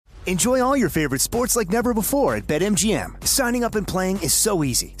Enjoy all your favorite sports like never before at BetMGM. Signing up and playing is so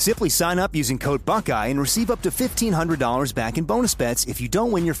easy. Simply sign up using code Buckeye and receive up to $1,500 back in bonus bets if you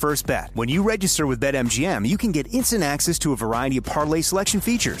don't win your first bet. When you register with BetMGM, you can get instant access to a variety of parlay selection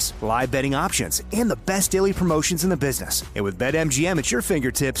features, live betting options, and the best daily promotions in the business. And with BetMGM at your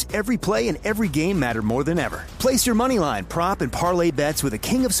fingertips, every play and every game matter more than ever. Place your moneyline, prop, and parlay bets with the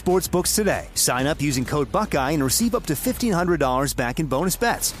king of sportsbooks today. Sign up using code Buckeye and receive up to $1,500 back in bonus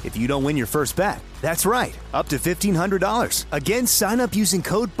bets if you don't win your first bet. That's right, up to $1,500. Again, sign up using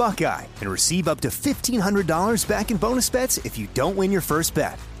code Buckeye and receive up to $1,500 back in bonus bets if you don't win your first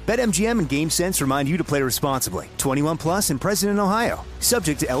bet. BetMGM and GameSense remind you to play responsibly. 21 plus and present in Ohio.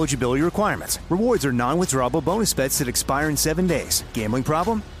 Subject to eligibility requirements. Rewards are non-withdrawable bonus bets that expire in 7 days. Gambling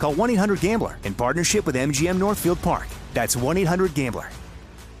problem? Call 1-800-GAMBLER in partnership with MGM Northfield Park. That's 1-800-GAMBLER.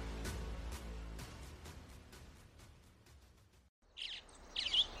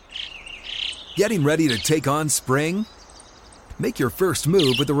 Getting ready to take on spring? Make your first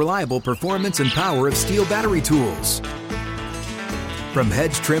move with the reliable performance and power of Steel battery tools. From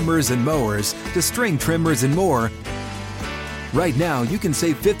hedge trimmers and mowers to string trimmers and more, right now you can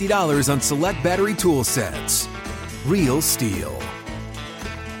save $50 on select battery tool sets. Real Steel.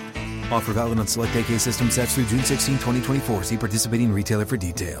 Offer valid on select AK system sets through June 16, 2024. See participating retailer for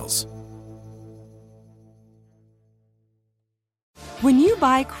details. When you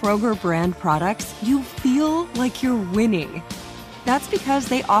buy Kroger brand products, you feel like you're winning. That's because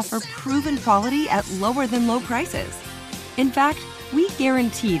they offer proven quality at lower than low prices. In fact, we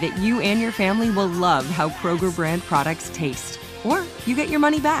guarantee that you and your family will love how Kroger brand products taste, or you get your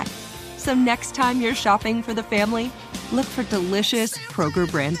money back. So next time you're shopping for the family, look for delicious Kroger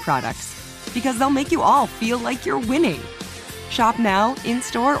brand products, because they'll make you all feel like you're winning. Shop now,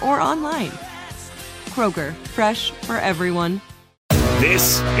 in-store, or online. Kroger, fresh for everyone.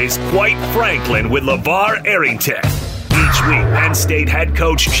 This is Quite Franklin with LaVar Arrington. Each week, Penn State head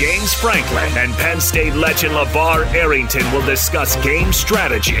coach James Franklin and Penn State legend LaVar Arrington will discuss game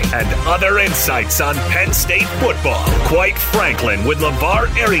strategy and other insights on Penn State football. Quite Franklin with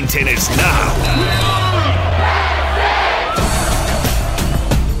LaVar Arrington is now.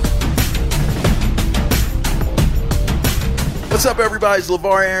 What's up, everybody? It's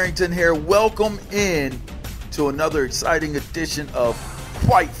LaVar Arrington here. Welcome in to another exciting edition of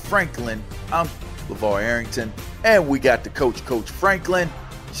Quite Franklin. I'm LaVar Arrington, and we got the Coach Franklin.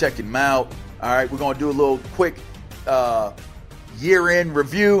 Check him out. All right, we're going to do a little quick year-end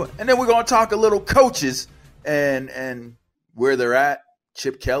review, and then we're going to talk a little coaches and where they're at.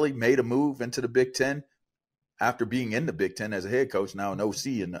 Chip Kelly made a move into the Big Ten after being in the Big Ten as a head coach, now an OC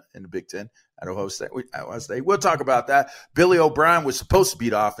in the Big Ten at Ohio State. We'll talk about that. Billy O'Brien was supposed to be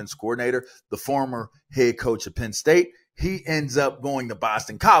the offense coordinator, the former head coach of Penn State. He ends up going to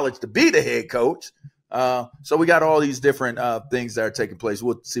Boston College to be the head coach. So we got all these different things that are taking place.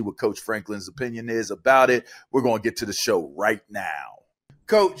 We'll see what Coach Franklin's opinion is about it. We're going to get to the show right now.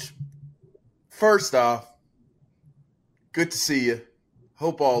 Coach, first off, good to see you.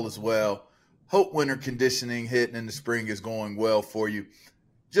 Hope all is well. Hope winter conditioning hitting in the spring is going well for you.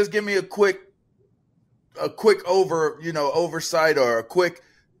 Just give me a quick oversight or a quick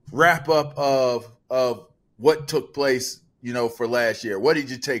wrap up of what took place, for last year. What did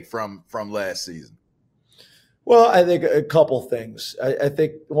you take from last season? Well, I think a couple things. I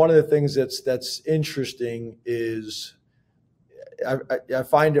think one of the things that's interesting is I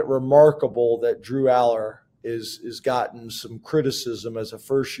find it remarkable that Drew ALLAR is gotten some criticism as a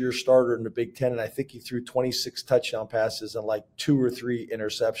first-year starter in the Big Ten, and I think he threw 26 touchdown passes and like 2 or 3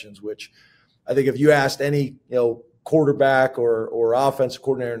 interceptions, which I think if you asked any quarterback or offensive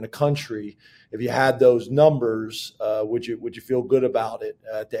coordinator in the country, if you had those numbers, would you feel good about it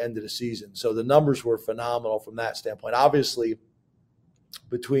at the end of the season? So the numbers were phenomenal from that standpoint. Obviously,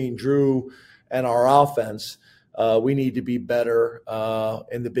 between Drew and our offense, we need to be better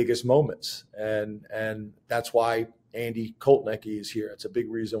in the biggest moments, and that's why Andy Koltnicki is here. It's a big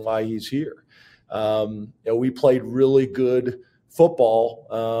reason why he's here. We played really good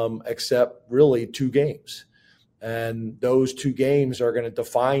football, except really 2 games. And those 2 games are going to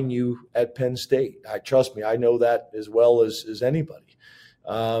define you at Penn State. Trust me, I know that as well as anybody.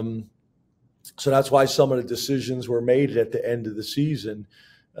 So that's why some of the decisions were made at the end of the season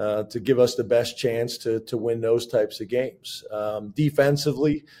to give us the best chance to win those types of games.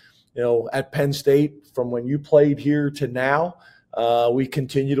 Defensively, at Penn State, from when you played here to now, we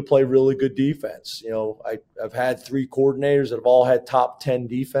continue to play really good defense. I've had 3 coordinators that have all had top 10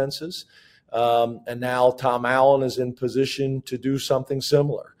 defenses. And now Tom Allen is in position to do something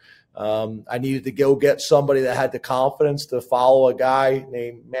similar. I needed to go get somebody that had the confidence to follow a guy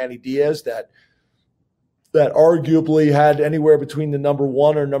named Manny Diaz that arguably had anywhere between the number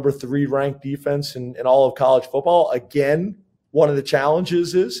 1 or number 3 ranked defense in all of college football. Again, one of the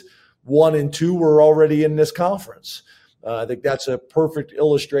challenges is 1 and 2 were already in this conference. I think that's a perfect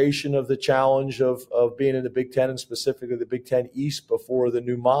illustration of the challenge of being in the Big Ten, and specifically the Big Ten East before the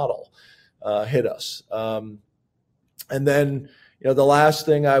new model hit us. And then, the last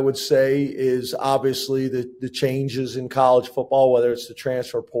thing I would say is obviously the changes in college football, whether it's the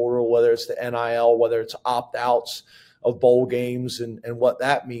transfer portal, whether it's the NIL, whether it's opt-outs of bowl games and what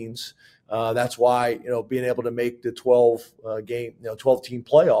that means. That's why, being able to make the 12-team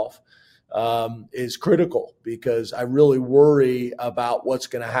playoff is critical, because I really worry about what's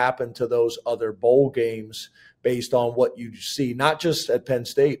going to happen to those other bowl games based on what you see, not just at Penn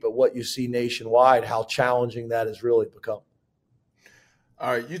State, but what you see nationwide, how challenging that has really become. All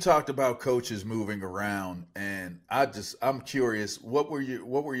right, you talked about coaches moving around, and I'm curious, what were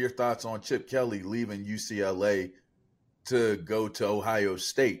your thoughts on Chip Kelly leaving UCLA to go to Ohio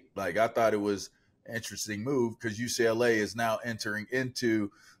State? Like, I thought it was an interesting move because UCLA is now entering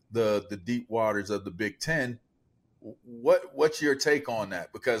into the deep waters of the Big Ten. What's your take on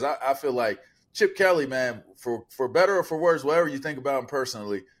that? Because I feel like Chip Kelly, man, for better or for worse, whatever you think about him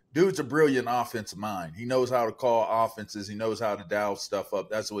personally, dude's a brilliant offensive mind. He knows how to call offenses. He knows how to dial stuff up.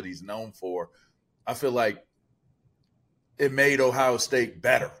 That's what he's known for. I feel like it made Ohio State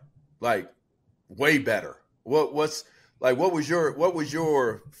better, like way better. What was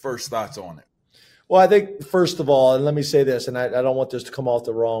your first thoughts on it? Well, I think, first of all, and let me say this, and I don't want this to come off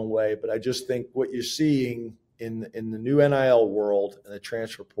the wrong way, but I just think what you're seeing in the new NIL world and the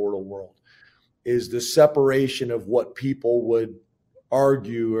transfer portal world is the separation of what people would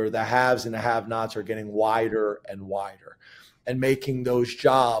argue, or the haves and the have-nots are getting wider and wider, and making those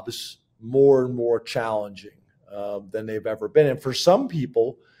jobs more and more challenging than they've ever been. And for some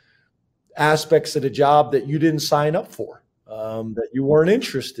people, aspects of the job that you didn't sign up for, that you weren't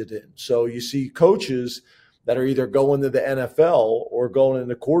interested in. So you see coaches that are either going to the NFL or going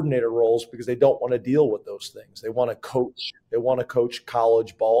into coordinator roles because they don't want to deal with those things. They want to coach. They want to coach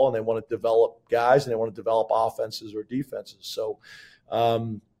college ball, and they want to develop guys, and they want to develop offenses or defenses. So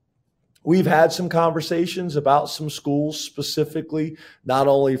we've had some conversations about some schools specifically, not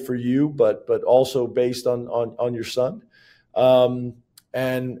only for you, but also based on your son.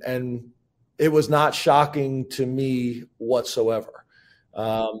 And it was not shocking to me whatsoever.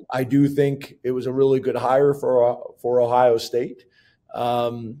 I do think it was a really good hire for Ohio State.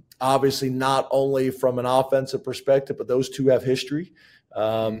 Obviously, not only from an offensive perspective, but those two have history.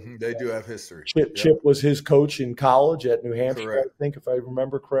 They do have history. Chip was his coach in college at New Hampshire, correct. I think, if I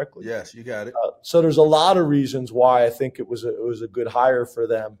remember correctly. Yes, you got it. So there's a lot of reasons why I think it was a good hire for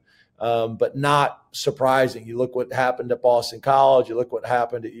them, but not surprising. You look what happened at Boston College. You look what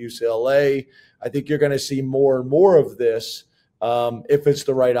happened at UCLA. I think you're going to see more and more of this if it's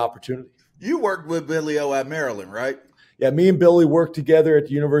the right opportunity. You worked with Billy O at Maryland, right? Yeah, me and Billy worked together at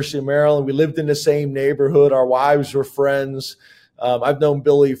the University of Maryland. We lived in the same neighborhood. Our wives were friends. I've known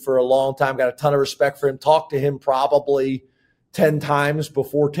Billy for a long time, got a ton of respect for him, talked to him probably 10 times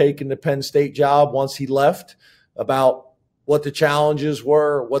before taking the Penn State job once he left, about what the challenges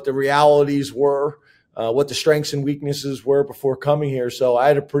were, what the realities were, what the strengths and weaknesses were before coming here. So I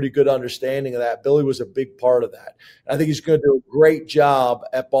had a pretty good understanding of that. Billy was a big part of that. I think he's going to do a great job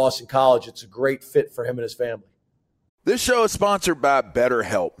at Boston College. It's a great fit for him and his family. This show is sponsored by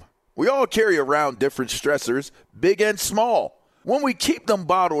BetterHelp. We all carry around different stressors, big and small. When we keep them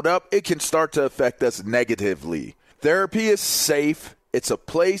bottled up, it can start to affect us negatively. Therapy is safe. It's a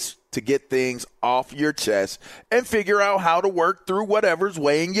place to get things off your chest and figure out how to work through whatever's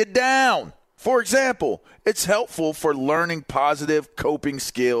weighing you down. For example, it's helpful for learning positive coping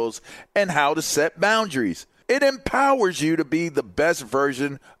skills and how to set boundaries. It empowers you to be the best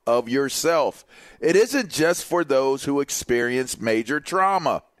version of yourself. It isn't just for those who experience major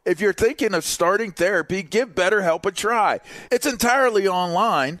trauma. If you're thinking of starting therapy, give BetterHelp a try. It's entirely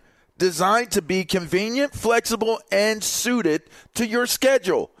online, designed to be convenient, flexible, and suited to your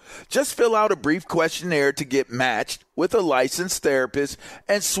schedule. Just fill out a brief questionnaire to get matched with a licensed therapist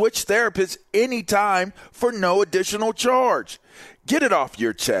and switch therapists anytime for no additional charge. Get it off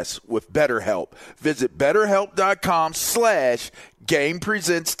your chest with BetterHelp. Visit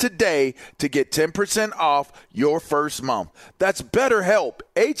BetterHelp.com/GamePresents today to get 10% off your first month. That's BetterHelp,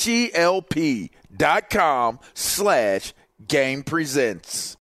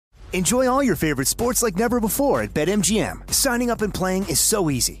 HELP.com/GamePresents. Enjoy all your favorite sports like never before at BetMGM. Signing up and playing is so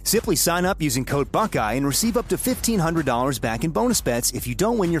easy. Simply sign up using code Buckeye and receive up to $1,500 back in bonus bets if you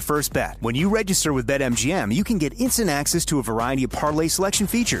don't win your first bet. When you register with BetMGM, you can get instant access to a variety of parlay selection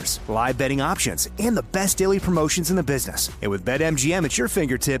features, live betting options, and the best daily promotions in the business. And with BetMGM at your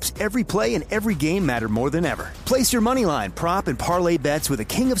fingertips, every play and every game matter more than ever. Place your moneyline, prop, and parlay bets with the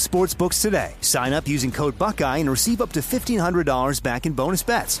king of sportsbooks today. Sign up using code Buckeye and receive up to $1,500 back in bonus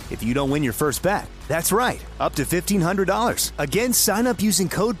bets if you don't win your first bet. That's right, up to $1,500. Again, sign up using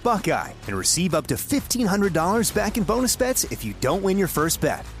code Buckeye and receive up to $1,500 back in bonus bets if you don't win your first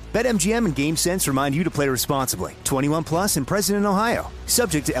bet. BetMGM and GameSense remind you to play responsibly. 21 plus and present in Ohio.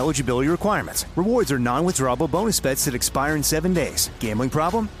 Subject to eligibility requirements. Rewards are non-withdrawable bonus bets that expire in 7 days. Gambling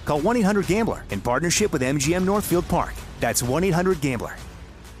problem? Call 1-800-GAMBLER in partnership with MGM Northfield Park. That's 1-800-GAMBLER.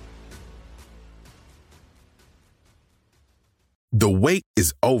 The wait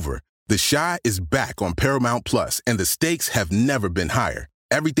is over. The Chi is back on Paramount Plus, and the stakes have never been higher.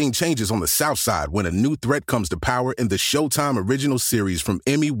 Everything changes on the South Side when a new threat comes to power in the Showtime original series from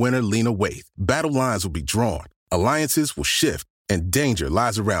Emmy winner Lena Waithe. Battle lines will be drawn, alliances will shift, and danger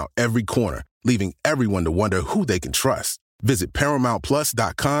lies around every corner, leaving everyone to wonder who they can trust. Visit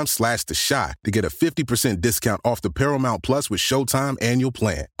ParamountPlus.com/The Chi to get a 50% discount off the Paramount Plus with Showtime annual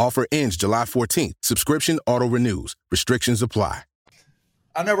plan. Offer ends July 14th. Subscription auto-renews. Restrictions apply.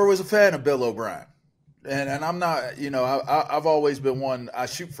 I never was a fan of Bill O'Brien. And I'm not, I've always been one, I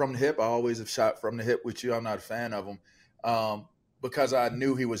shoot from the hip. I always have shot from the hip with you. I'm not a fan of him because I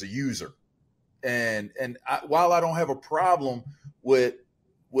knew he was a user. While I don't have a problem with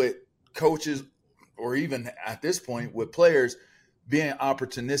coaches or even at this point with players being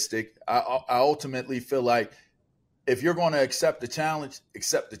opportunistic, I ultimately feel like if you're going to accept the challenge,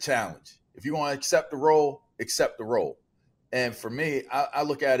 accept the challenge. If you want to accept the role, accept the role. And for me, I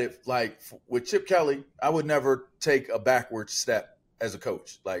look at it like with Chip Kelly, I would never take a backward step as a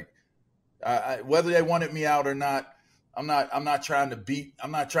coach. Like whether they wanted me out or not, I'm not trying to beat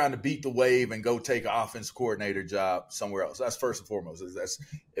the wave and go take an offense coordinator job somewhere else. That's first and foremost. That's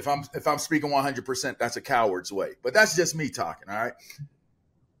if I'm speaking 100%, that's a coward's way. But that's just me talking. All right.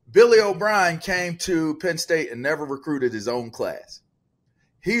 Billy O'Brien came to Penn State and never recruited his own class.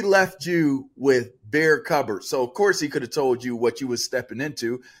 He left you with bare cupboards. So, of course, he could have told you what you were stepping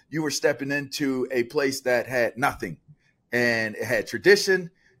into. You were stepping into a place that had nothing. And it had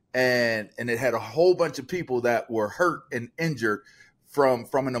tradition, and it had a whole bunch of people that were hurt and injured from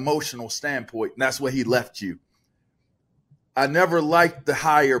an emotional standpoint. And that's where he left you. I never liked the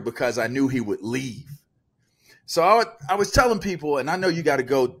hire because I knew he would leave. So I was telling people, and I know you got to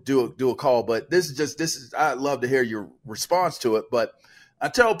go do a call, but this is I'd love to hear your response to it. But I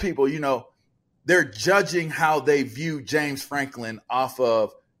tell people, they're judging how they view James Franklin off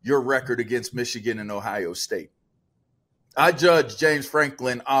of your record against Michigan and Ohio State. I judge James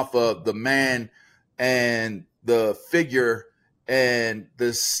Franklin off of the man and the figure and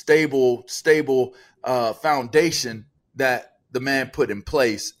the stable foundation that the man put in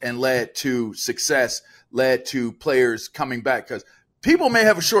place and led to success, led to players coming back. Because people may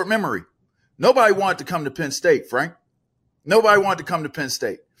have a short memory. Nobody wanted to come to Penn State, Frank. Nobody wanted to come to Penn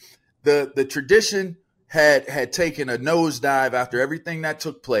State. The tradition had taken a nosedive after everything that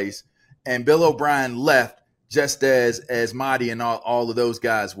took place, and Bill O'Brien left just as Marty and all of those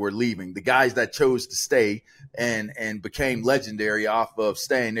guys were leaving. The guys that chose to stay and became legendary off of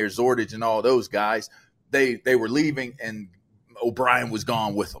staying there, Zordich and all those guys, they were leaving, and O'Brien was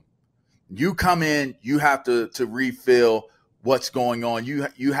gone with them. You come in, you have to refill what's going on.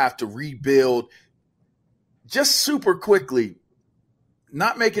 You have to rebuild just super quickly,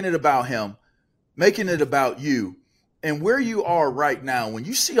 not making it about him, making it about you. And where you are right now, when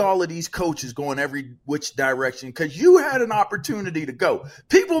you see all of these coaches going every which direction, because you had an opportunity to go.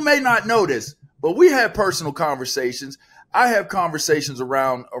 People may not know this, but we had personal conversations. I have conversations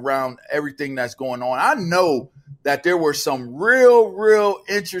around everything that's going on. I know that there were some real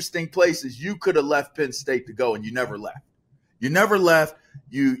interesting places you could have left Penn State to go, and you never left. You never left.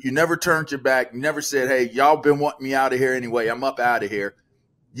 You never turned your back. You never said, hey, y'all been wanting me out of here anyway. I'm up out of here.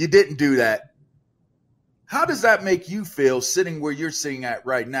 You didn't do that. How does that make you feel sitting where you're sitting at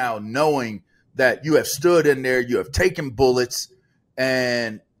right now, knowing that you have stood in there, you have taken bullets,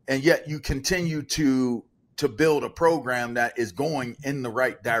 and yet you continue to build a program that is going in the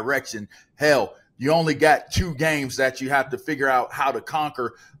right direction? Hell, you only got 2 games that you have to figure out how to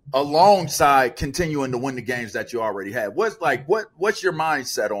conquer alongside continuing to win the games that you already have. What's your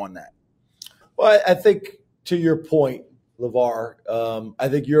mindset on that? Well, I think to your point, LaVar, I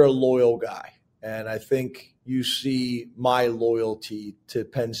think you're a loyal guy. And I think you see my loyalty to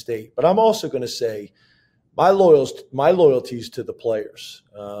Penn State. But I'm also going to say my loyalties to the players.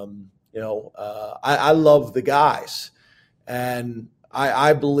 I love the guys. And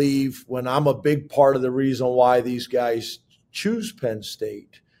I believe when I'm a big part of the reason why these guys choose Penn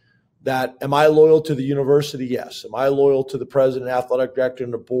State, that am I loyal to the university? Yes. Am I loyal to the president, athletic director,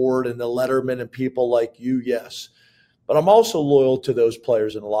 and the board and the letterman and people like you? Yes. But I'm also loyal to those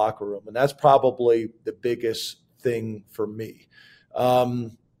players in the locker room. And that's probably the biggest thing for me.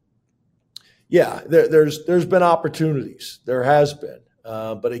 There's been opportunities. There has been.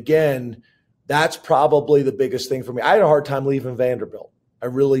 But again, that's probably the biggest thing for me. I had a hard time leaving Vanderbilt. I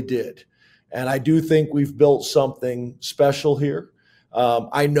really did. And I do think we've built something special here.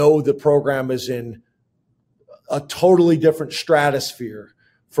 I know the program is in a totally different stratosphere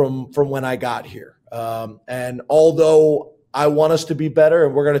from when I got here. And although I want us to be better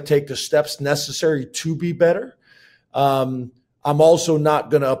and we're going to take the steps necessary to be better, I'm also not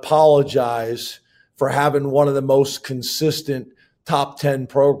going to apologize for having one of the most consistent top 10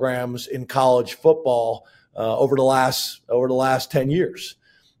 programs in college football over the last 10 years.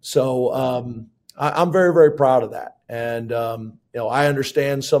 So I'm very, very proud of that. And, I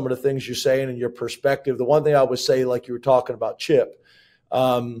understand some of the things you're saying and your perspective. The one thing I would say, like you were talking about Chip,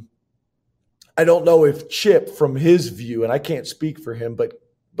 I don't know if Chip, from his view, and I can't speak for him,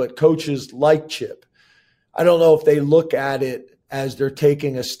 but coaches like Chip, I don't know if they look at it as they're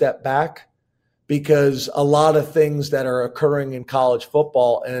taking a step back, because a lot of things that are occurring in college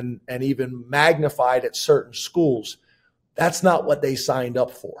football and even magnified at certain schools, that's not what they signed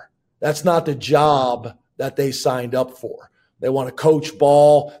up for. That's not the job that they signed up for. They want to coach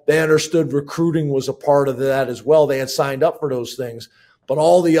ball. They understood recruiting was a part of that as well. They had signed up for those things. But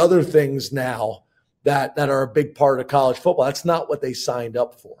all the other things now that are a big part of college football, that's not what they signed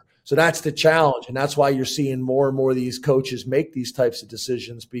up for. So that's the challenge. And that's why you're seeing more and more of these coaches make these types of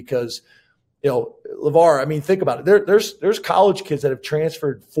decisions because, LaVar, I mean, think about it. There's college kids that have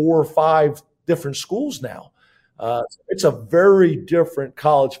transferred 4 or 5 different schools now. It's a very different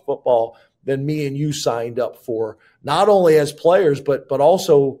college football than me and you signed up for, not only as players, but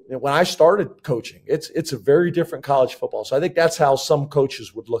also when I started coaching. It's a very different college football. So I think that's how some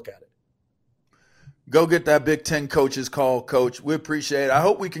coaches would look at it. Go get that Big Ten coaches call, Coach. We appreciate it. I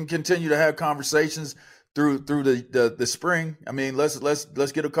hope we can continue to have conversations through the spring. I mean, let's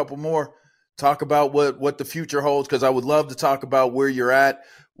get a couple more. Talk about what the future holds, because I would love to talk about where you're at,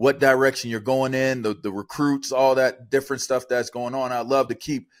 what direction you're going in, the recruits, all that different stuff that's going on. I'd love to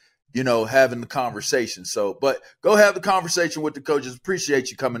keep having the conversation. So, but go have the conversation with the coaches.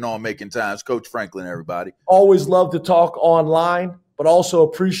 Appreciate you coming on, making time. It's Coach Franklin, everybody. Always love to talk online, but also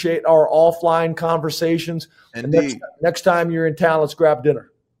appreciate our offline conversations. Indeed. Next time you're in town, let's grab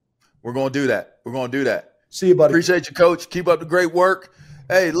dinner. We're going to do that. See you, buddy. Appreciate you, Coach. Keep up the great work.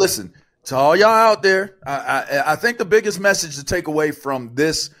 Hey, listen, to all y'all out there, I think the biggest message to take away from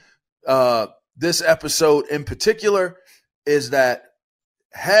this episode in particular is that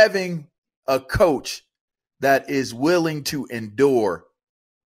having a coach that is willing to endure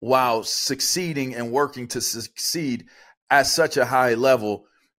while succeeding and working to succeed at such a high level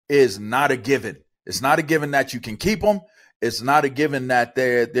is not a given. It's not a given that you can keep them. It's not a given that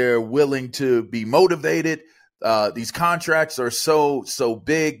they're willing to be motivated. These contracts are so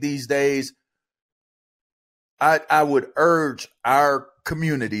big these days. I would urge our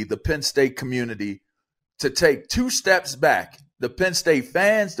community, the Penn State community, to take 2 steps back. The Penn State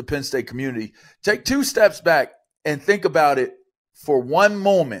fans, the Penn State community, take 2 steps back and think about it for one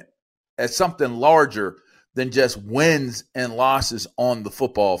moment as something larger than just wins and losses on the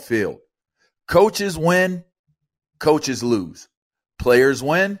football field. Coaches win, coaches lose. Players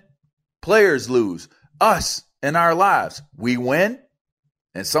win, players lose. Us in our lives, we win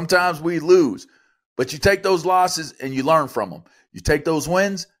and sometimes we lose. But you take those losses and you learn from them. You take those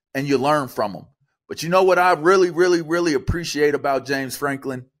wins and you learn from them. But you know what I really, really, really appreciate about James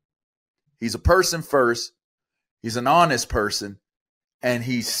Franklin? He's a person first. He's an honest person. And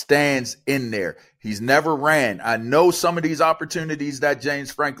he stands in there. He's never ran. I know some of these opportunities that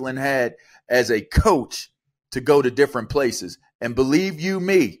James Franklin had as a coach to go to different places. And believe you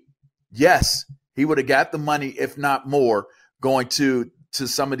me, yes, he would have got the money, if not more, going to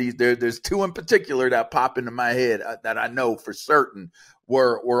some of these. There's 2 in particular that pop into my head that I know for certain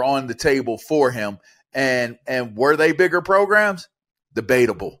were on the table for him. And were they bigger programs?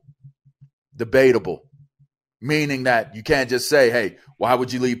 Debatable. Meaning that you can't just say, hey, why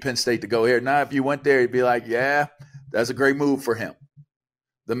would you leave Penn State to go here? Now, if you went there, you'd be like, yeah, that's a great move for him.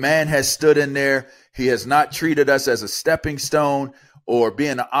 The man has stood in there. He has not treated us as a stepping stone or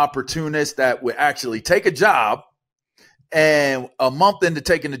being an opportunist that would actually take a job and a month into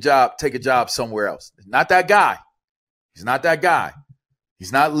taking the job, take a job somewhere else. He's not that guy. He's not that guy.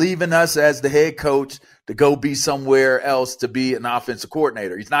 He's not leaving us as the head coach to go be somewhere else to be an offensive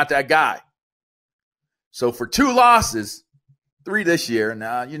coordinator. He's not that guy. So for 2 losses, 3 this year,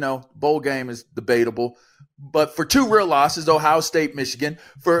 now, bowl game is debatable, but for 2 real losses, Ohio State, Michigan,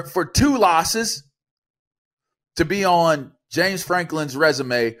 for 2 losses to be on James Franklin's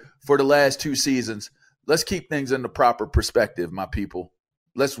resume for the last 2 seasons, let's keep things in the proper perspective, my people.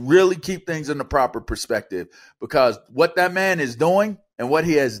 Let's really keep things in the proper perspective, because what that man is doing and what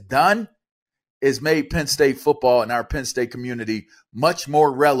he has done is made Penn State football and our Penn State community much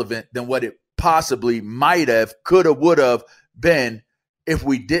more relevant than what it possibly might have, could have, would have been if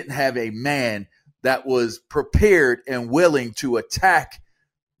we didn't have a man that was prepared and willing to attack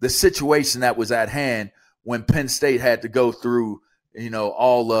the situation that was at hand when Penn State had to go through,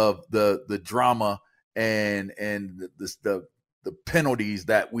 all of the drama and the penalties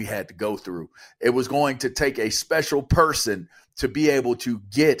that we had to go through. It was going to take a special person to be able to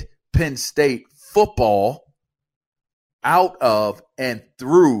get Penn State football out of and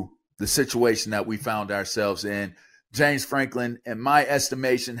through the situation that we found ourselves in. James Franklin, in my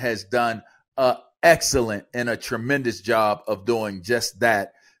estimation, has done an excellent and a tremendous job of doing just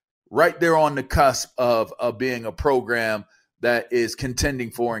that. Right there on the cusp of being a program that is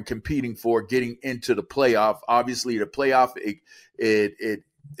contending for and competing for getting into the playoff. Obviously, the playoff, it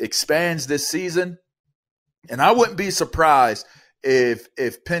expands this season. And I wouldn't be surprised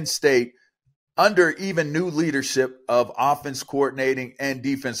if Penn State, under even new leadership of offense coordinating and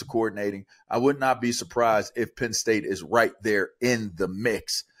defensive coordinating, I would not be surprised if Penn State is right there in the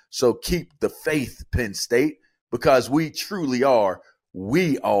mix. So keep the faith, Penn State, because we truly are.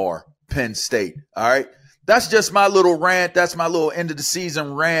 We are Penn State. All right. That's just my little rant. That's my little end of the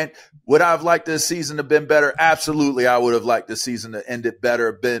season rant. Would I have liked this season to have been better? Absolutely. I would have liked the season to end it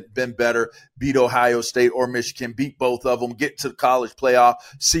better, been better, beat Ohio State or Michigan, beat both of them, get to the college playoff,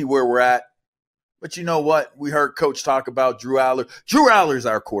 see where we're at. But you know what? We heard Coach talk about Drew Aller. Drew Aller is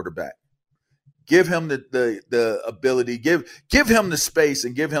our quarterback. Give him the ability, give him the space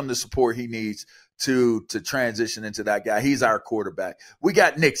and give him the support he needs to transition into that guy. He's our quarterback. We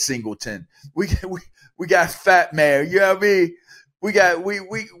got Nick Singleton. We got Fat Man. You know what I mean? We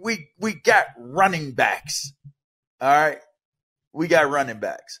got running backs. All right? We got running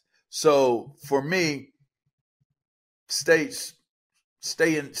backs. So for me, stay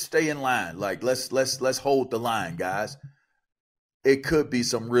in line. Like let's hold the line, guys. It could be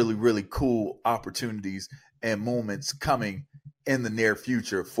some really, really cool opportunities and moments coming in the near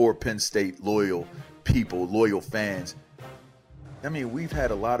future for Penn State loyal people, loyal fans. I mean, we've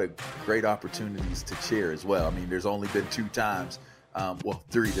had a lot of great opportunities to cheer as well. I mean, there's only been 2 times,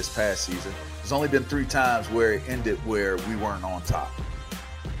 3 this past season. There's only been 3 times where it ended where we weren't on top.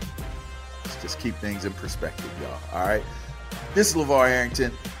 Let's just keep things in perspective, y'all. All right. This is LaVar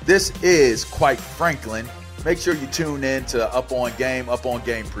Arrington. This is Quite Franklin. Make sure you tune in to Up On Game. Up On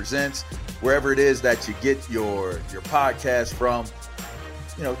Game presents wherever it is that you get your podcast from.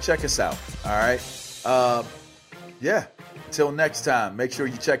 Check us out. All right. Until next time, make sure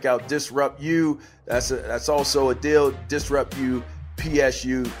you check out Disrupt You. That's also a deal. Disrupt You,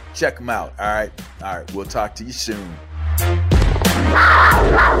 PSU. Check them out. All right. We'll talk to you soon.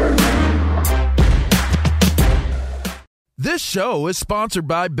 This show is sponsored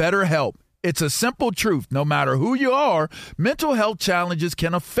by BetterHelp. It's a simple truth. No matter who you are, mental health challenges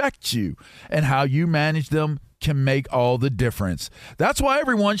can affect you, and how you manage them can make all the difference. That's why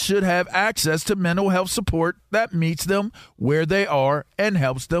everyone should have access to mental health support that meets them where they are and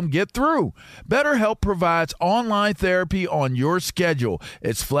helps them get through. BetterHelp provides online therapy on your schedule.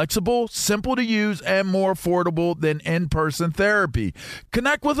 It's flexible, simple to use, and more affordable than in-person therapy.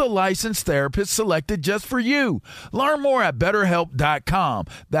 Connect with a licensed therapist selected just for you. Learn more at BetterHelp.com.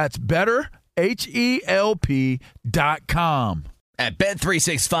 That's BetterHelp.com. At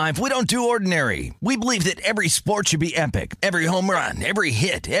Bet365, we don't do ordinary. We believe that every sport should be epic. Every home run, every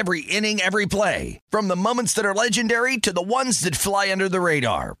hit, every inning, every play. From the moments that are legendary to the ones that fly under the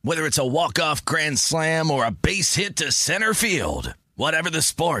radar. Whether it's a walk-off grand slam or a base hit to center field. Whatever the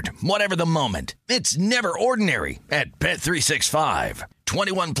sport, whatever the moment. It's never ordinary at Bet365.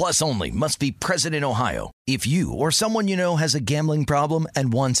 21 plus only. Must be present in Ohio. If you or someone you know has a gambling problem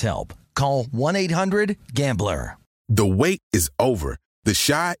and wants help, call 1-800-GAMBLER. The wait is over. The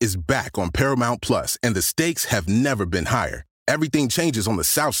Chi is back on Paramount Plus, and the stakes have never been higher. Everything changes on the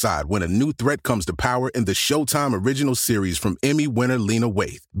South Side when a new threat comes to power in the Showtime original series from Emmy winner Lena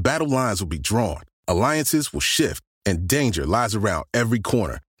Waithe. Battle lines will be drawn. Alliances will shift. And danger lies around every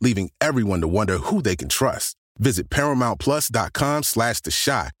corner, leaving everyone to wonder who they can trust. Visit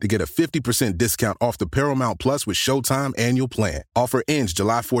ParamountPlus.com/TheShot to get a 50% discount off the Paramount Plus with Showtime annual plan. Offer ends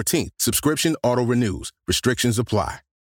July 14th. Subscription auto-renews. Restrictions apply.